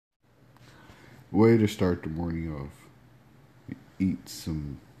Way to start the morning off. Eat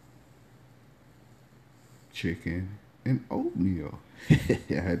some chicken and oatmeal. I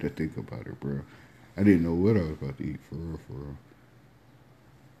had to think about it, bro. I didn't know what I was about to eat for real, for real.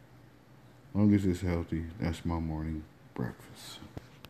 As long as it's healthy, that's my morning breakfast.